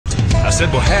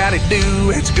said, well, howdy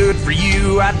do, it's good for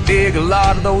you. I dig a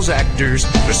lot of those actors.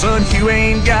 But son, you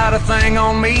ain't got a thing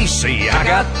on me. See, I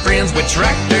got friends with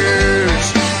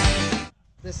tractors.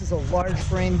 This is a large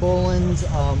frame Bolens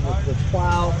with the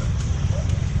plow,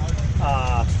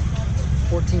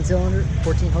 14 cylinder,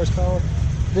 14 horsepower.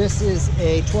 This is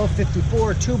a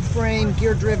 1254 tube frame,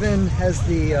 gear driven, has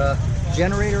the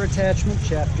generator attachment,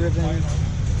 shaft driven.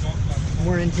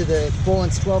 We're into the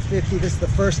Bolens 1250. This is the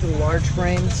first of the large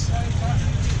frames.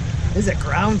 This is a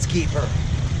groundskeeper.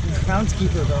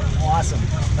 Groundskeepers are awesome.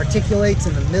 Articulates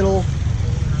in the middle.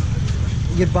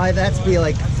 You'd buy that to be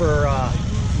like for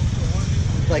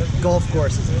like golf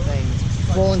courses and things.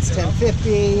 Bolens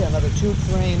 1050, another tube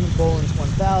frame. Bolens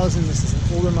 1000. This is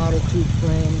an older model tube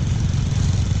frame.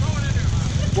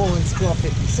 Bolens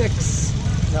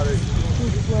 1256, another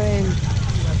tube frame.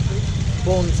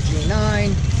 Bolens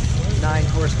G9, 9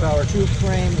 horsepower tube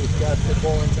frame. We've got the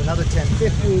Bolens, another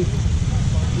 1050.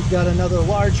 We've got another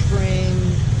large frame,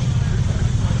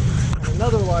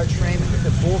 another large frame with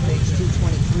the Bolt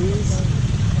H223s.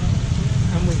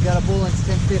 And we've got a Bolens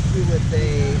 1050 with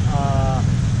a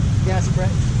grass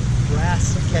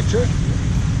catcher.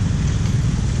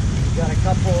 We've got a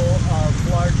couple of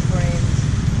large frames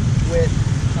with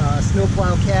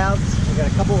snowplow cabs. We've got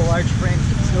a couple of large frames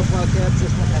with snowplow cabs.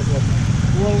 This one has a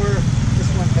blower. This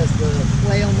one has the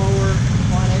flail mower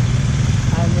on it.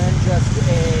 And then just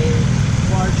a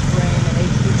large frame, an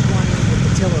HT20 with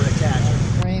the tiller attachment.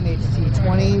 Frame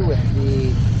HT20 with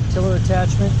the tiller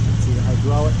attachment. You can see the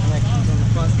hydraulic connections on the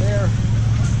front there.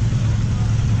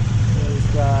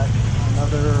 We've got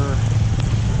another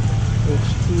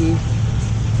HT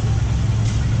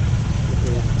with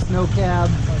the snow cab.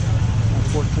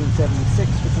 1476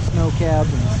 with the snow cab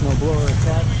and the snow blower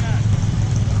attached.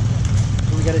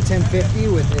 So we got a 1050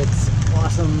 with its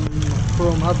awesome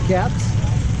chrome hubcaps.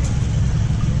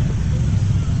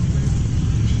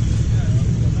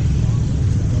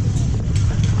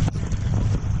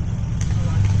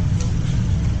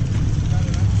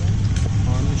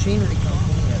 On Machinery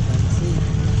Company, FMC.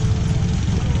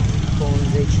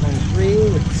 Bolens H23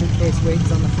 with suitcase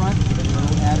weights on the front, with a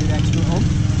little added extra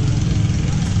oomph.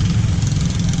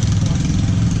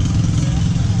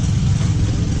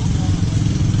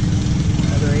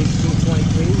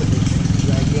 With its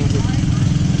gigantic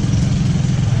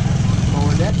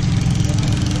mower deck.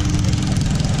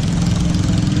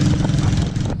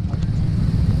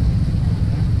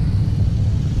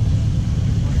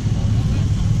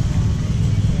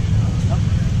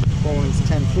 Bolens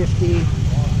 1050,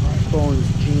 Bolens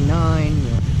G9,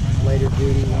 the lighter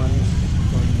duty ones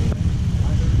from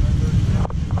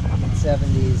the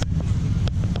 70s.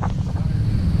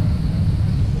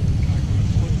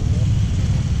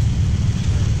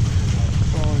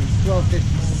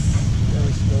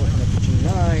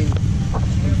 G9,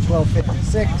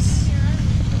 1256,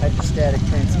 hydrostatic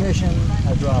transmission,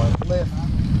 hydraulic lift.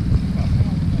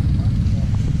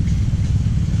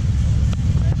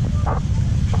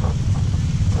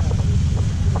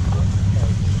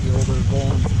 The older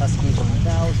Bolens Husky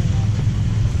 1000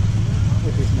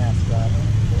 with his mascot.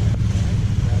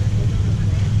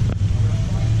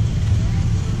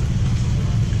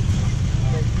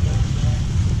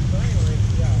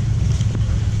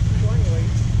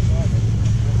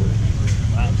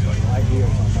 On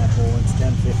that Bolens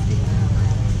 1050.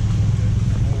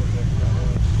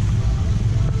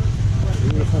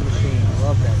 Beautiful machine. I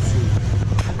love that seat.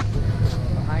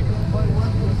 Behind it,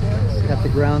 it's got the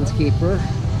groundskeeper.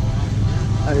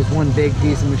 That is one big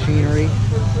piece of machinery.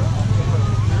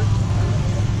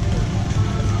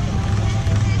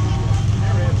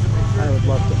 I would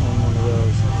love to own one of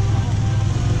those.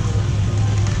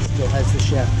 Still has the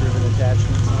shaft-driven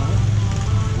attachments on it.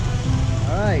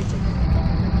 All right.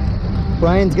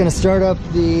 Brian's going to start up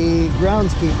the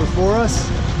groundskeeper for us.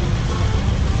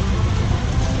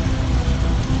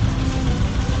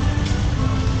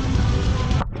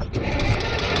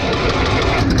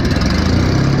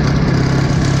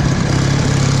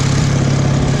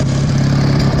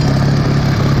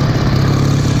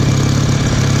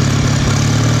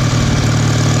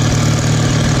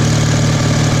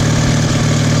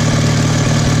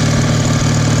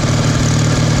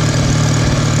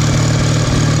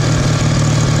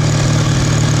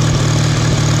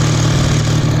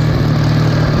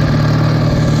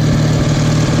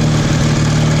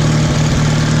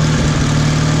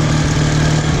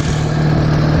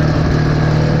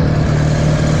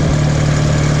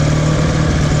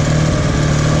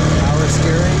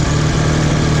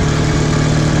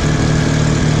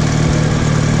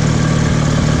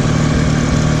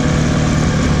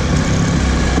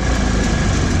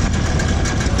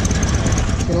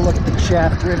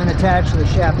 shaft driven attached to the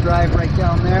shaft drive right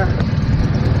down there.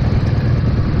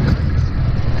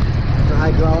 For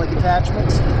hydraulic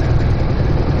attachments.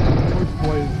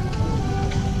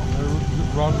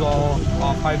 It runs all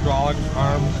off hydraulic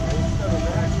arms.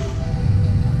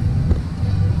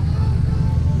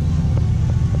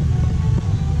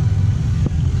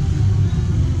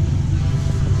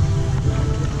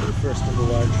 First of the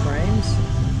large frames.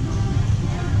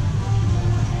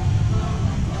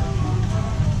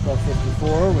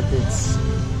 1254 with its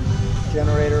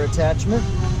generator attachment,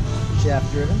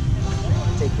 shaft driven.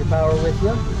 Take your power with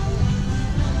you.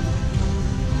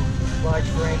 Large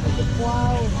frame with the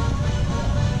plow.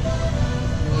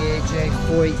 And the AJ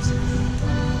Foyt.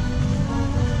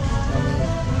 On the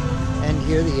end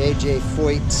here, the AJ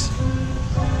Foyt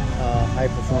high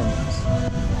performance.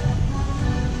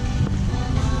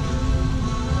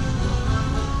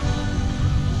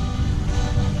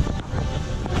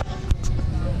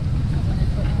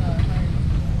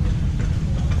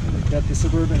 Got the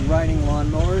Suburban riding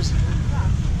lawnmowers.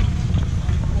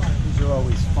 These are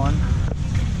always fun.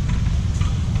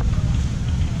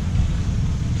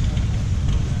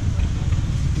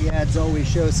 The ads always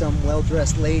show some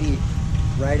well-dressed lady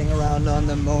riding around on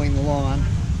them mowing the lawn.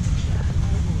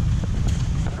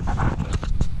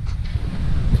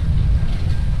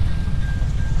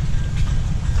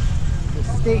 The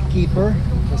State Keeper,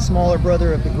 the smaller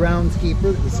brother of the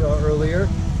Groundskeeper that we saw earlier.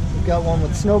 We've got one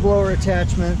with snowblower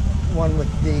attachment, one with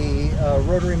the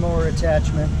rotary mower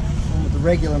attachment, one with the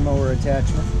regular mower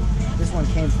attachment. This one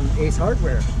came from Ace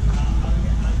Hardware.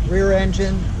 Rear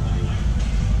engine,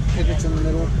 pivots in the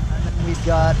middle. We've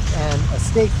got an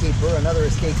Estate Keeper, another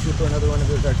Estate Keeper, another one of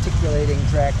those articulating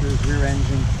tractors, rear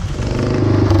engine.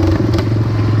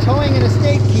 Towing an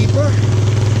Estate Keeper.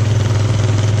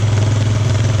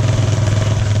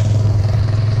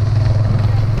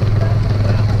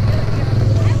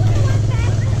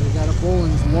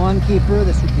 Bolens Lawn Keeper.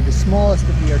 This would be the smallest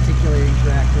of the articulating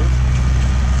tractors.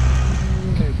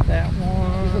 There's that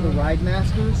one. These are the Ride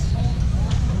Masters.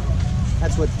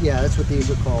 That's what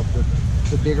these are called.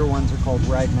 The bigger ones are called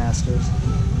Ride Masters.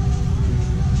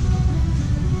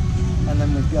 And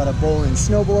then we've got a Bolens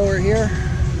snowblower here.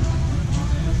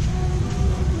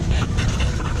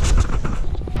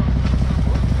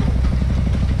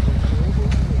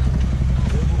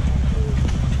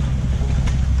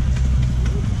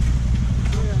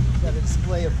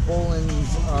 Of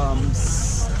Bolens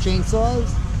chainsaws.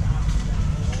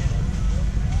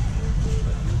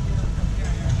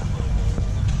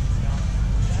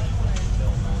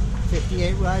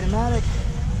 '58 Ride-O-Matic,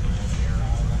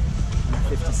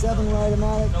 57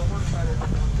 Ride-O-Matic.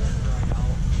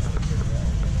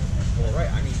 Well,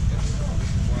 right, I mean,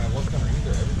 when I looked underneath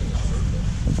there, everything is perfect.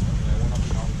 When I went up and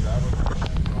down the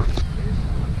driveway,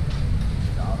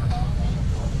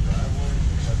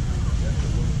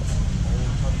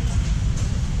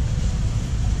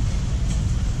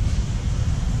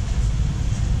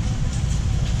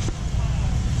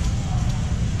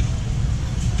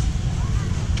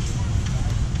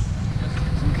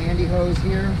 hose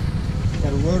here.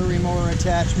 Got a rotary mower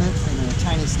attachment and a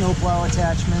tiny snowplow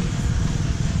attachment.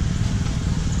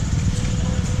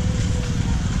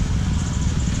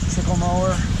 Sickle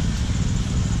mower.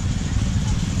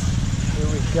 Here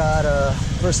we've got a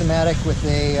Versamatic with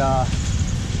a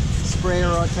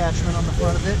sprayer attachment on the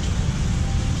front of it.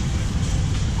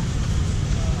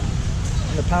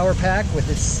 And the power pack with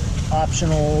its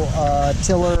optional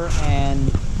tiller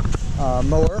and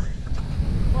mower.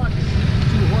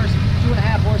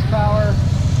 2.5 horsepower,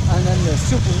 and then the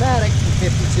Supermatic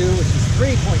 52, which is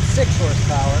 3.6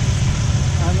 horsepower,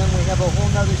 and then we have a whole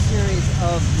nother series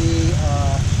of the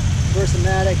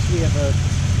Versamatics. We have a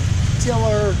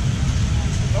tiller.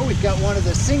 Oh, we've got one of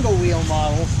the single wheel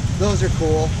models. Those are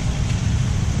cool.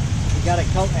 We got a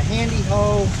handy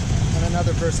hoe and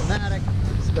another Versamatic,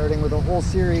 starting with a whole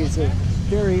series of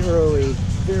very early,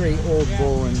 very old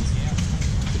Bolens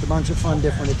with a bunch of fun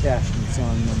different attachments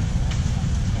on them.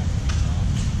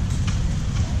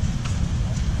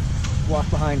 Walk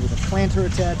behind with a planter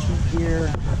attachment here,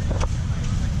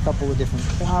 a couple of different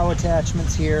plow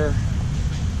attachments here,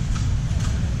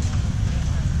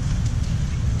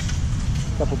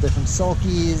 a couple different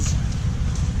sulkies,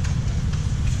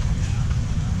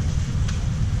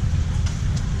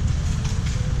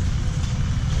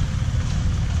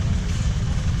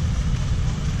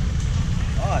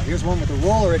 here's one with a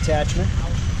roller attachment,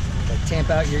 like tamp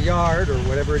out your yard or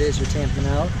whatever it is you're tamping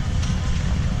out.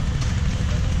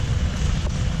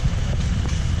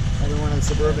 One of the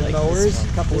Suburban mowers, a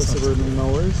couple of Suburban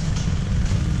mowers.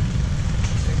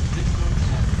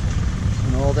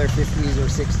 In all their 50s or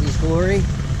 60s glory.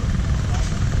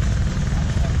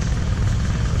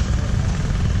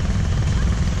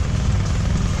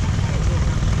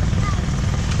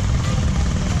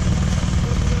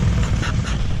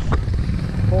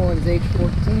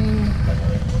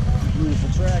 beautiful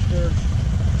tractor.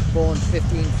 Bolens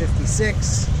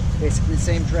 1556, basically the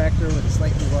same tractor with a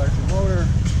slightly larger motor.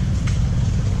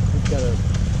 We've got a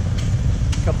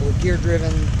couple of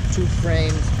gear-driven tube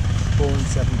frames, Bolens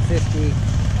 750.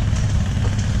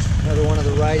 Another one of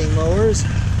the riding mowers.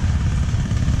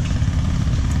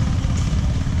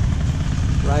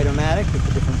 Ride-o-matic with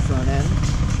a different front end.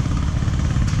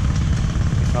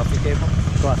 Coffee table.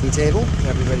 Coffee table.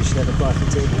 Everybody should have a coffee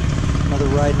table. Another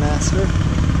Ride Master.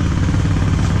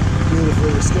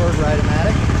 Beautifully restored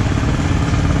Ride-o-matic.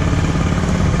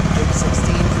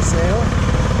 16 for sale.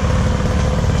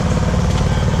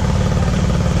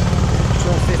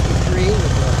 1253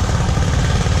 with an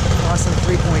awesome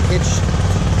 3-point hitch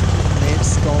they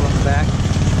installed on the back.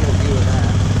 Get a view of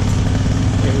that.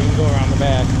 Okay, we can go around the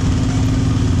back.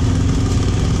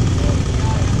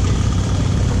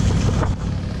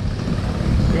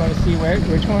 You want to see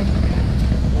which one?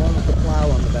 The one with the plow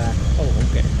on the back. Oh,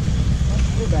 okay.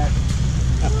 We're back.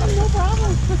 No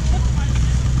problem.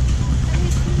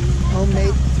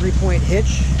 Homemade 3-point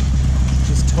hitch, which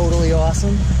is totally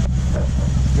awesome.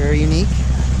 Very unique.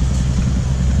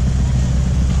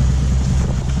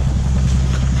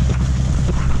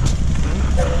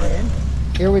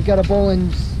 Here we've got a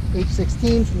Bolens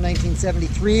H16 from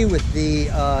 1973 with the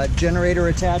generator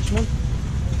attachment.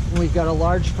 And we've got a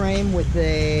large frame with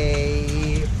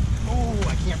a,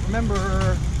 I can't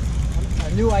remember, a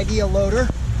new Idea loader.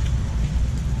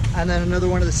 And then another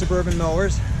one of the Suburban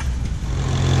mowers.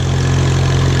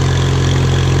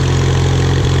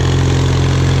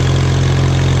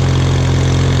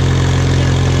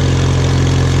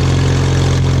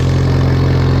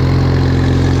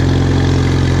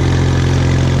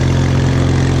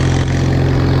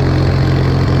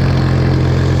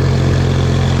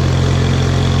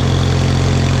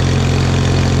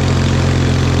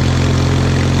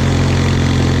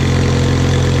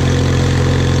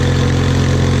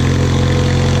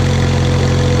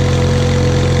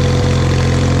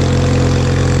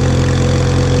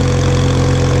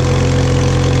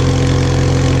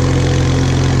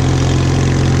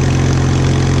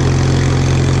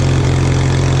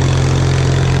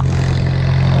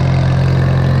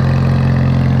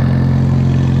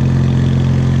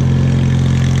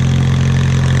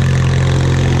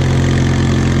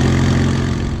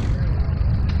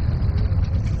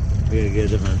 We gotta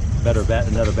get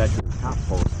another batch of the top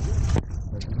post.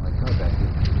 My car battery.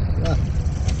 Yeah.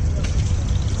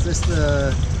 Is this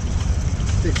the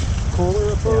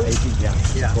Kohler approach? Yeah,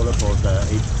 18, Yeah. Kohler post,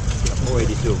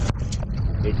 482.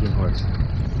 18 horse.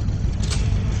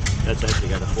 That's actually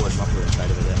got a Ford muffler inside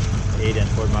of it. 8-inch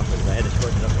Ford muffler. I had to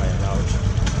shorten it up by about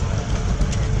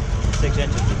 6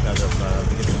 inches because of the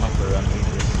muffler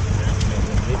underneath this.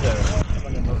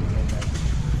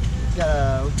 Got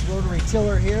a rotary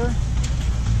tiller here.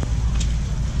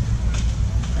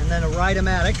 And then a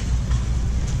Ride-o-matic.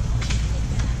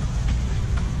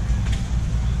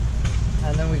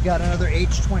 And then we've got another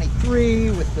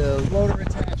H23 with the loader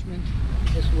attachment.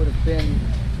 This would have been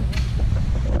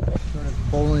sort of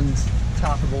Bolens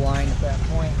top of the line at that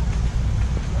point.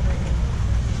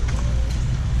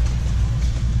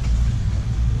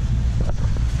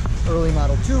 Early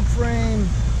model tube frame,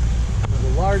 another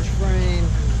large frame,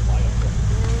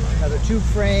 another tube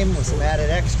frame with some added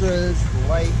extras,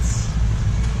 lights.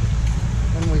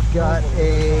 And we've got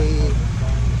a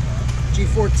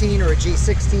G14 or a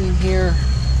G16 here.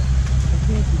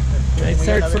 Can I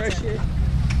start fresh here?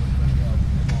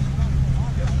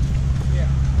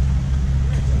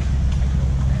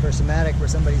 Versamatic where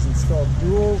somebody's installed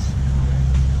duals.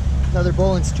 Another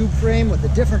Bolens tube frame with a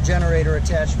different generator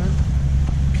attachment.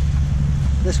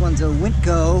 This one's a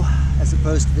Winco as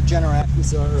opposed to the Generac we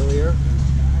saw earlier.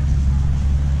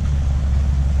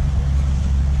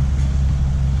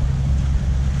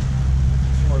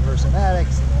 More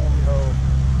Versamatics and Winco.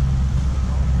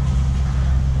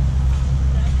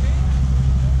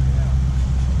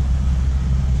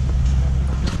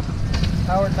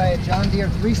 Powered by a John Deere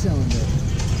 3-cylinder.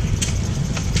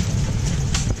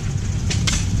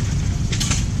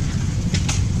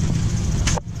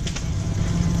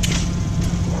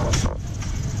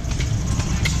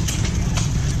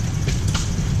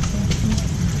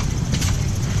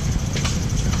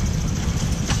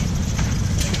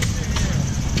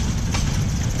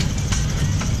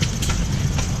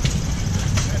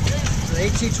 So the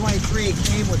HC23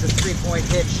 came with a 3-point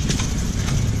hitch.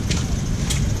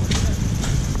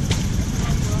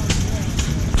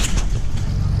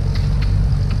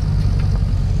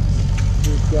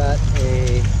 Got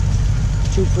a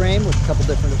tube frame with a couple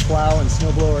different plow and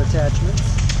snowblower attachments,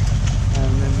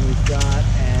 and then we've got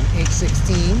an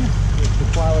H16 with the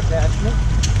plow attachment.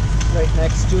 We've Right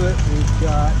next to it, we've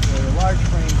got a large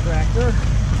frame tractor.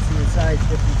 See the size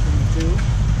difference between the two.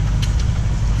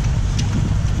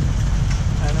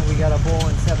 And then we got a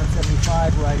Bolens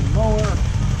 775 riding mower.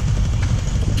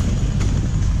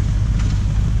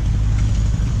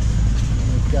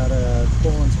 We've got a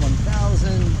Bolens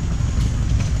 1000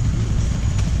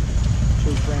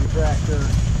 two frame tractor.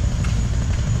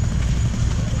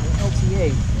 An LT8.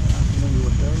 Not familiar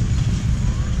with them.